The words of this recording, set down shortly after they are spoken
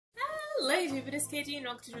Hello YouTube, it is KG and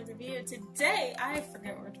welcome to another video. Today, I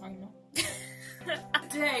forget what we're talking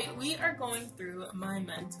about. Today, we are going through my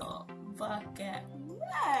mental bucket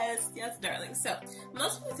list. Yes, darling. So,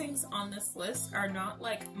 most of the things on this list are not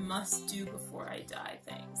like must do before I die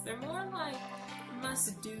things. They're more like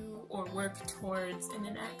must do or work towards in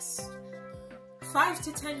the next 5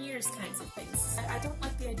 to 10 years kinds of things. I don't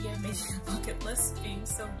like the idea of making a bucket list being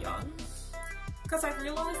so young. Because I've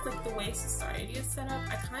realized, like, the way society is set up,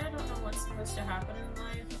 I kind of don't know what's supposed to happen in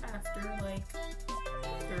life after, like,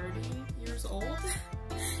 30 years old.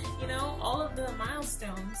 You know, all of the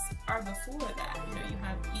milestones are before that. You know, you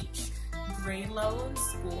have each grade level in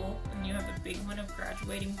school, and you have the big one of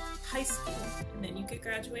graduating high school, and then you get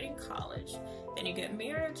graduating college, then you get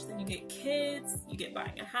marriage, then you get kids, you get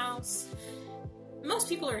buying a house. Most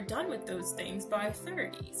people are done with those things by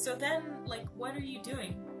 30. So then, like, what are you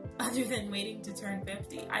doing? Other than waiting to turn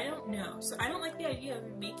 50? I don't know. So I don't like the idea of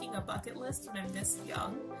making a bucket list when I'm this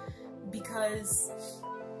young, because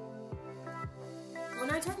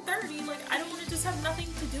when I turn 30, like, I don't want to just have nothing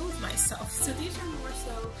to do with myself. So these are more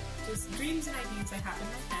so just dreams and ideas I have in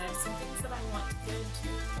my head, some things that I want to get into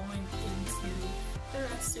going into the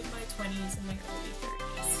rest of my 20s and my early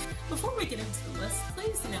 30s. Before we get into the list,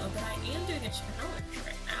 please know that I am doing a challenge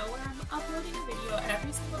right now where I'm uploading a video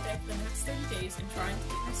every single day for the next 30 days and trying to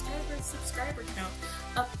get my subscriber count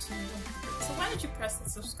up to 100. So why don't you press the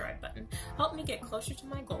subscribe button? Help me get closer to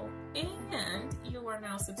my goal. And you are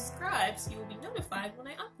now subscribed, so you will be notified when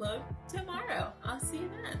I upload tomorrow. I'll see you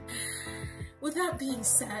then. With that being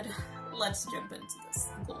said, let's jump into this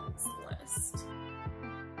goals list.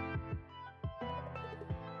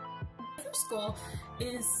 First goal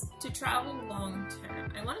is to travel long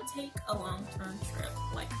term. I want to take a long term trip,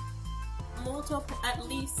 like at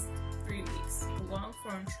least 3 weeks, a long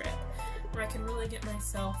form trip where I can really get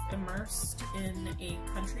myself immersed in a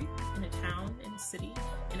country, in a town, in a city,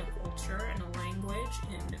 in a culture, in a language,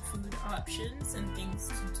 in food options, and things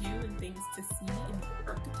to do, and things to see, in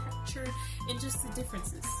architecture, and just the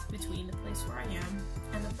differences between the place where I am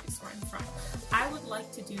and the place where I'm from. I would like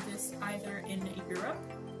to do this either in Europe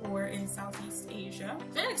or in Southeast Asia.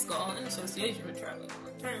 My next goal in association with traveling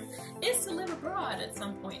long term is to live abroad at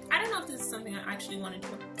some point. I don't know if this is something I actually want to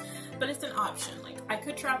do, but it's an option. Like, I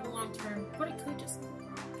could travel long term, but I could just live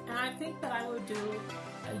abroad. And I think that I would do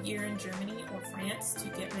a year in Germany or France to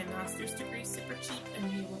get my master's degree super cheap and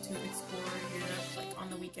be able to explore Europe, like, on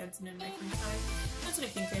the weekends and in my free time. That's what I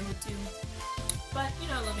think I would do. But, you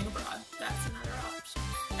know, living abroad, that's another option.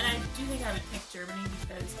 And I do think I would pick Germany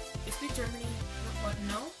because they speak Germany,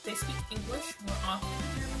 they speak English more often in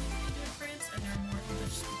Germany than they do in France, and there are more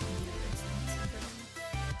English-speaking universities in Germany.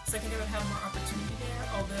 So I think I would have more opportunity there,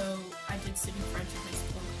 although I did study French in high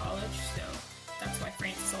school and college, so that's why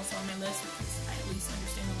France is also on my list, because I at least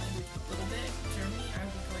understand the language a little bit. Germany, I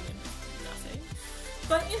would be going in with nothing.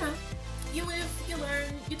 But, you know, you live, you learn,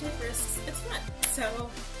 you take risks, it's fun. So,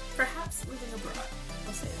 perhaps living abroad.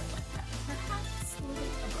 We'll say it like that. Perhaps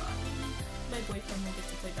living abroad. Maybe my boyfriend will get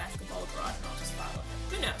to play basketball abroad and I'll just follow him.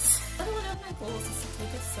 Who knows? Another one of my goals is to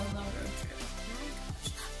take a solo road trip.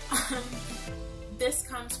 Oh my gosh. This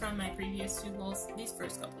comes from my previous 2 goals. These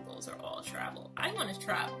first couple goals are all travel. I want to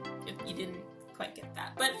travel, if you didn't quite get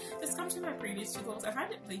that. But this comes from my previous 2 goals. I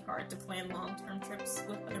find it really hard to plan long-term trips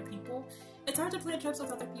with other people. It's hard to plan trips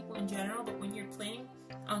with other people in general, but when you're planning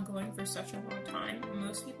on going for such a long time,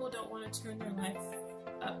 most people don't want to turn their life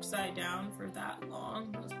upside down for that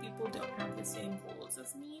long. Most people don't have the same goals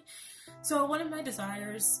as me. So one of my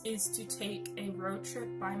desires is to take a road trip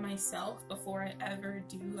by myself before I ever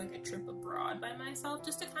do like a trip abroad by myself,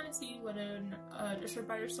 just to kind of see what a trip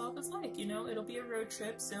by yourself is like, you know? It'll be a road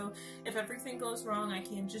trip, so if everything goes wrong, I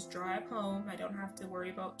can just drive home. I don't have to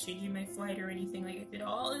worry about changing my flight or anything. Like, if it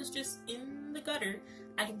all is just in the gutter,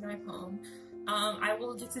 I can drive home. I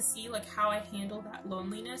will get to see, like, how I handle that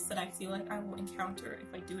loneliness that I feel like I will encounter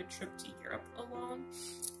if I do a trip to Europe alone.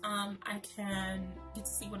 I can get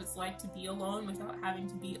to see what it's like to be alone without having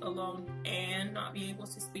to be alone and not be able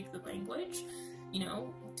to speak the language. You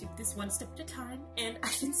know, take this one step at a time, and I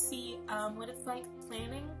can see what it's like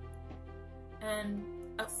planning and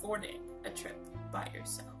affording a trip by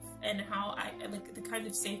yourself, and how I like the kind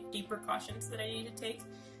of safety precautions that I need to take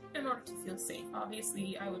in order to feel safe.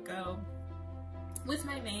 Obviously, I would go with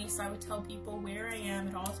my mace. I would tell people where I am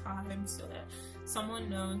at all times so that someone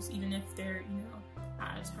knows, even if they're, you know,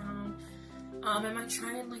 out of town. I might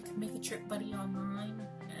try and, like, make a trip buddy online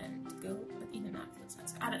and go, but even that feels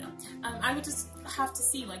nice. I don't know. I would just have to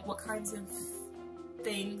see, like, what kinds of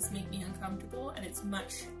things make me uncomfortable, and it's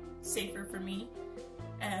much safer for me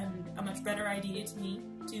and a much better idea to me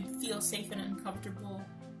to feel safe and uncomfortable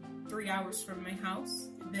 3 hours from my house,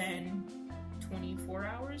 then 24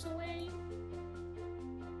 hours away.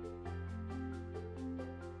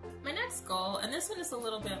 My next goal, and this one is a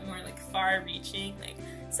little bit more like far-reaching, like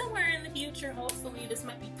somewhere in the future, hopefully this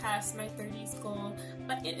might be past my 30s goal,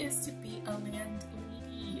 but it is to be a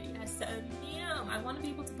landlady. Yes, ma'am. I want to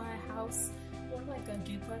be able to buy a house, or like a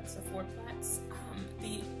duplex, a fourplex.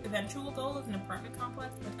 The eventual goal is an apartment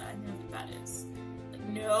complex, but I know that is like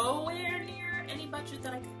nowhere near any budget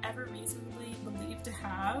that I could ever reasonably believe to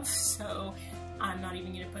have, so I'm not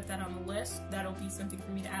even going to put that on the list. That'll be something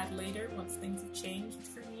for me to add later once things have changed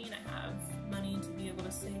for me and I have money to be able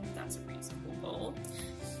to say that that's a reasonable goal.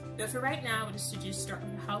 But for right now, it is to just start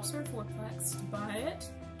with a house or a fourplex, to buy it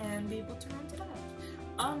and be able to rent it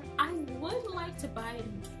out. I would like to buy it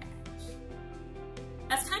in cash.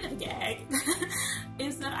 That's kind of a gag,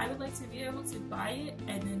 is that I would like to be able to buy it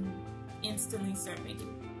and then instantly start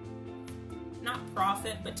making, not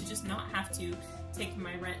profit, but to just not have to take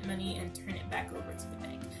my rent money and turn it back over to the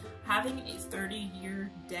bank. Having a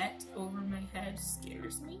 30-year debt over my head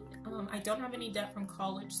scares me. I don't have any debt from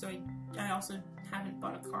college, so I also haven't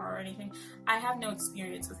bought a car or anything. I have no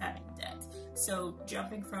experience with having debt. So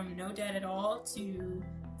jumping from no debt at all to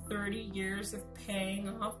 30 years of paying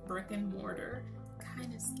off brick and mortar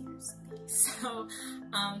kind of scares me. So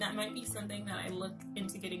that might be something that I look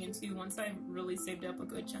into getting into once I've really saved up a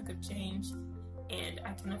good chunk of change and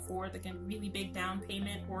I can afford like a really big down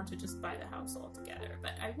payment, or to just buy the house altogether.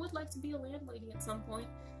 But I would like to be a landlady at some point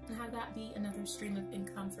and have that be another stream of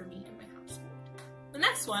income for me and my household. The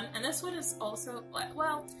next one, and this one is also,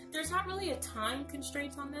 well, there's not really a time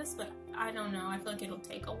constraint on this, but I don't know, I feel like it'll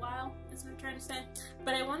take a while, is what I'm trying to say.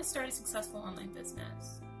 But I want to start a successful online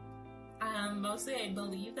business. Mostly I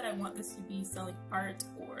believe that I want this to be selling art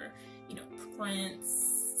or, you know,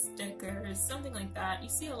 prints, stickers, something like that. You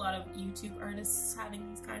see a lot of YouTube artists having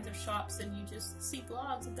these kinds of shops, and you just see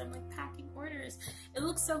blogs of them like packing orders. It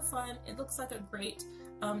looks so fun. It looks like a great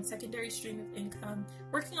secondary stream of income.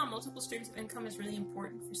 Working on multiple streams of income is really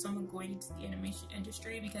important for someone going into the animation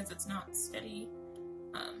industry because it's not steady.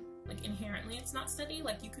 Like inherently it's not steady.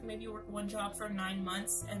 Like you could maybe work one job for 9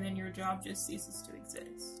 months and then your job just ceases to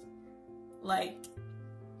exist. Like,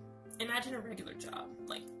 imagine a regular job,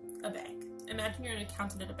 like a bank. Imagine you're an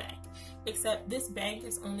accountant at a bank, except this bank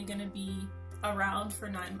is only going to be around for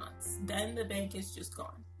 9 months. Then the bank is just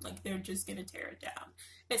gone. Like, they're just going to tear it down.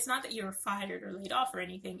 It's not that you're fired or laid off or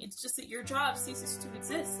anything. It's just that your job ceases to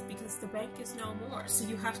exist because the bank is no more. So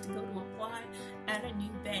you have to go to apply at a new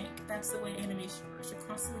bank. That's the way animation works. You're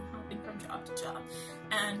constantly hopping from job to job.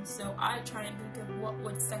 And so I try and think of what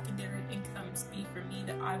would secondary incomes be for me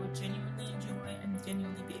that I would genuinely enjoy and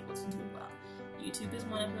genuinely be able to do well. YouTube is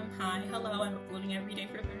one of them. Hi, hello, I'm uploading every day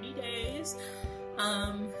for 30 days.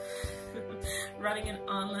 Running an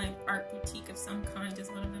online art boutique of some kind is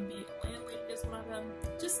one of them. Being a landlady is one of them.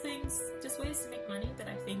 Just things, just ways to make money that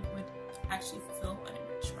I think would actually fulfill and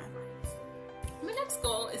enrich my life. My next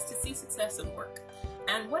goal is to see success in work.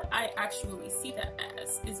 And what I actually see that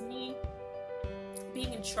as is me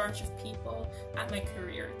being in charge of people at my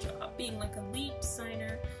career job, being like a lead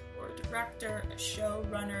designer, or a director, a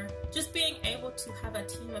showrunner, just being able to have a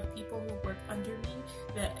team of people who work under me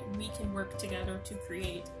that we can work together to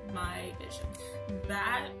create my vision.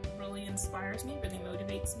 That really inspires me, really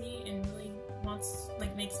motivates me, and really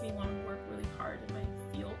makes me want to work really hard in my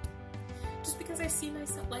field. Just because I see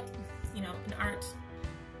myself, like, you know, in art,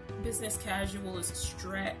 business casual is a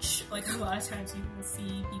stretch. Like, a lot of times you will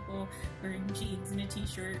see people wearing jeans and a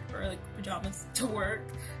t-shirt or like pajamas to work.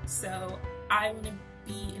 So I want to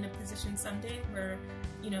be in a position someday where,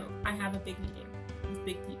 you know, I have a big meeting with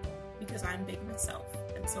big people because I'm big myself,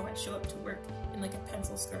 and so I show up to work in like a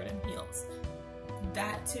pencil skirt and heels.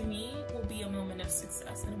 That to me will be a moment of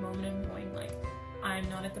success and a moment of knowing like I'm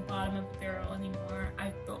not at the bottom of the barrel anymore.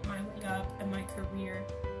 I've built my way up and my career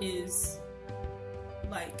is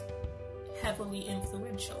like heavily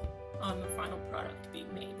influential on the final product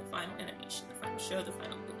being made, the final animation, the final show, the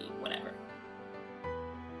final movie, whatever.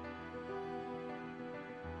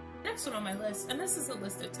 Next one on my list, and this is a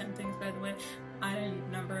list of 10 things, by the way, I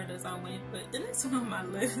didn't number it as I went, but the next one on my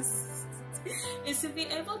list is to be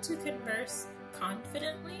able to converse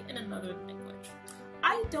confidently in another language.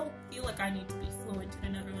 I don't feel like I need to be fluent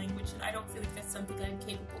in another language, and I don't feel like that's something I'm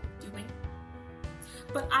capable of doing.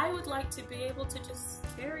 But I would like to be able to just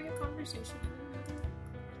carry a conversation in another language.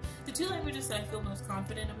 The two languages that I feel most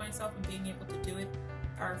confident in myself and being able to do it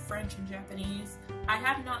are French and Japanese. I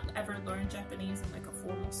have not ever learned Japanese in like a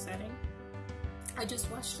formal setting. I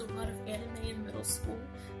just watched a lot of anime in middle school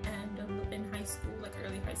and in high school, like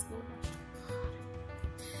early high school.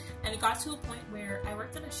 And it got to a point where I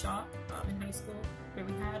worked in a shop in high school where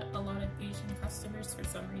we had a lot of Asian customers for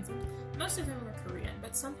some reason. Most of them were Korean,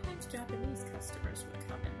 but sometimes Japanese customers would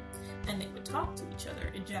come in and they would talk to each other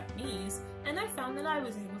in Japanese, and I found that I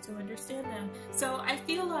was able to understand them. So I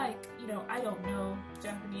feel like, you know, I don't know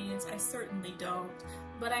Japanese, I certainly don't,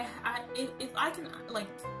 but if I can like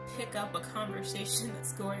pick up a conversation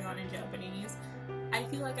that's going on in Japanese, I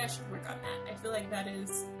feel like I should work on that. I feel like that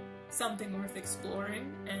is something worth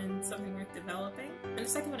exploring and something worth developing. And the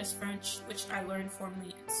second one is French, which I learned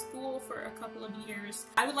formally in school for a couple of years.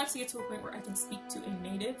 I would like to get to a point where I can speak to a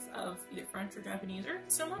native of either French or Japanese or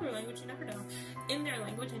some other language, you never know, in their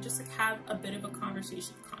language, and just like have a bit of a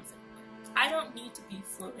conversation confidently. I don't need to be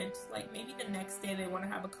fluent. Like maybe the next day they want to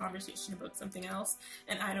have a conversation about something else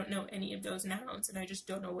and I don't know any of those nouns and I just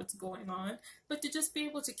don't know what's going on. But to just be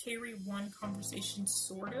able to carry one conversation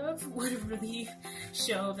sort of would really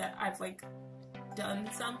show that I've like done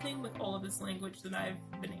something with all of this language that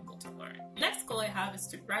I've been able to learn. Next goal I have is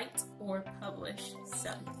to write or publish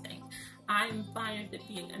something. I'm fine with it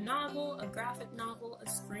being a novel, a graphic novel, a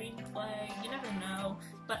screenplay, you never know,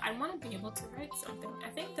 but I want to be able to write something. I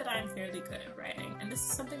think that I'm fairly good at writing, and this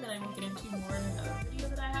is something that I will get into more in another video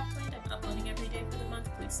that I have planned. I'm uploading every day for the month.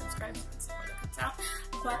 Please subscribe so you can see when it comes out.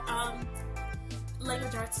 But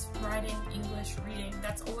language arts, writing, English, reading,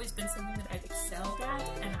 that's always been something that I've excelled at,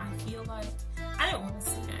 and I feel like I don't want to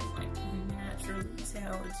say I'm like naturally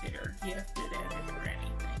talented or gifted at it or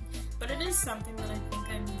anything. But it is something that I think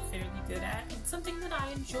I'm fairly good at, and something that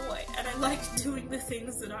I enjoy, and I like doing the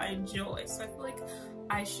things that I enjoy, so I feel like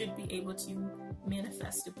I should be able to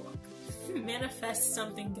manifest a book, manifest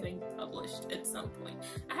something getting published at some point.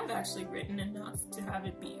 I have actually written enough to have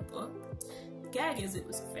it be a book. The gag is it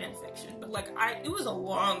was fan fiction, but like it was a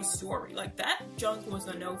long story, like that junk was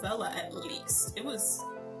a novella at least. It was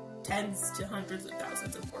tens to hundreds of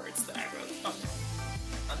thousands of words that I wrote on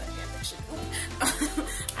that fanfiction.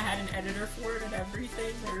 I had an editor for it and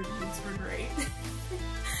everything. The reviews were great.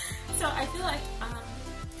 So I feel like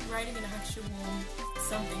writing an actual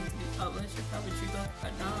something to be published, a poetry book,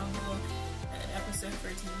 a novel, an episode for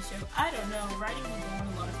a TV show, I don't know. Writing can go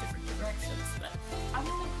in a lot of different directions, but I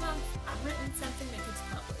want to have written something that gets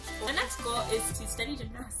published. The next goal is to study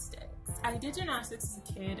gymnastics. I did gymnastics as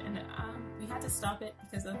a kid, and we had to stop it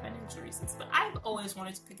because of financial reasons, but I've always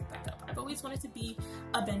wanted to pick it back up. I've always wanted to be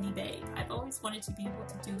a bendy babe. I've always wanted to be able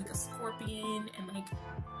to do like a scorpion and like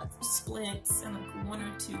splits and like one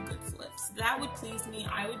or two good flips. That would please me.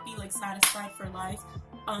 I would be like satisfied for life.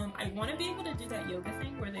 I want to be able to do that yoga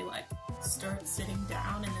thing where they like start sitting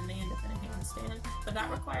down and then they end up in a handstand, but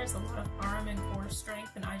that requires a lot of arm and core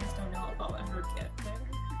strength, and I just don't know if I'll ever get there.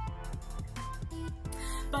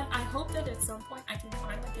 But I hope that at some point I can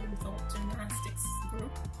find like an adult gymnastics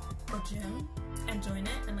group or gym and join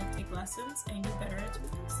it and like take lessons and get better at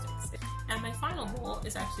gymnastics. And my final goal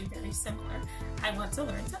is actually very similar. I want to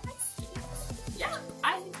learn to ice skate. Yeah,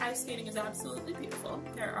 I think ice skating is absolutely beautiful.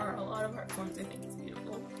 There are a lot of art forms I think is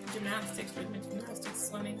beautiful. Gymnastics, rhythmic gymnastics,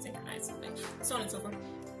 swimming, synchronized swimming, so on and so forth.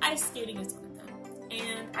 Ice skating is one of them.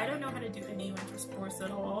 And I don't know how to do any winter sports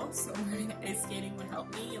at all, so learning ice skating would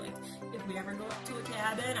help me. Like, if we ever go up to a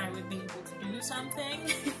cabin, I would be able to do something.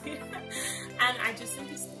 And I just think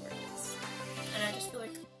it's glorious. And I just feel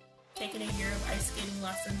like taking a year of ice skating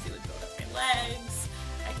lessons, it would build up my legs,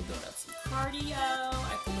 I could build up some cardio,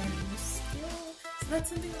 I could learn a new skill. So that's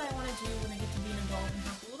something that I want to do when I get to be an adult and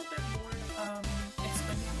have a little bit more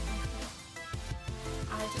experimental.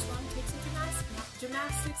 I just want to take some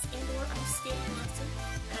gymnastics and or ice skating lessons,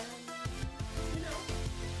 and you know,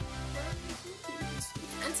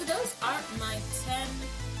 and so those are my 10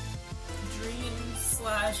 dreams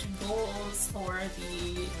 / goals for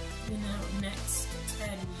the next 10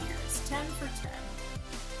 years. 10 for 10. 10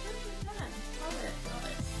 for 10. Love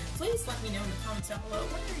it. Please let me know in the comments down below,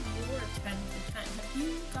 what are your 10 for 10? Have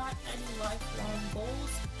you got any lifelong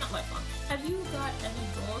goals? Not lifelong. Have you got any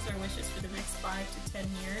goals or wishes for the next 5 to 10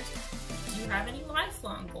 years? Do you have any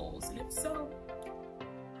lifelong goals? And if so,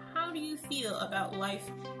 how do you feel about life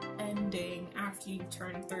ending after you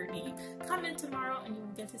turn 30? Comment tomorrow and you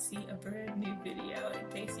will get to see a brand new video in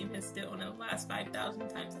case you missed it one of the last 5,000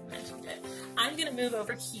 times I mentioned it. I'm gonna move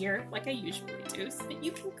over here like I usually do so that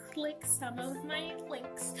you can click some of my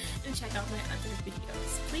links and check out my other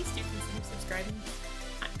videos. Please do consider subscribing.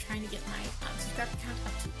 I'm trying to get my subscriber count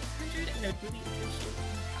up to 100 and I'd really appreciate your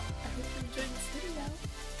help. I hope you're enjoying this video.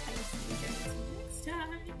 I will see you guys next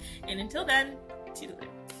time. And until then,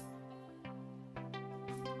 toodaloo.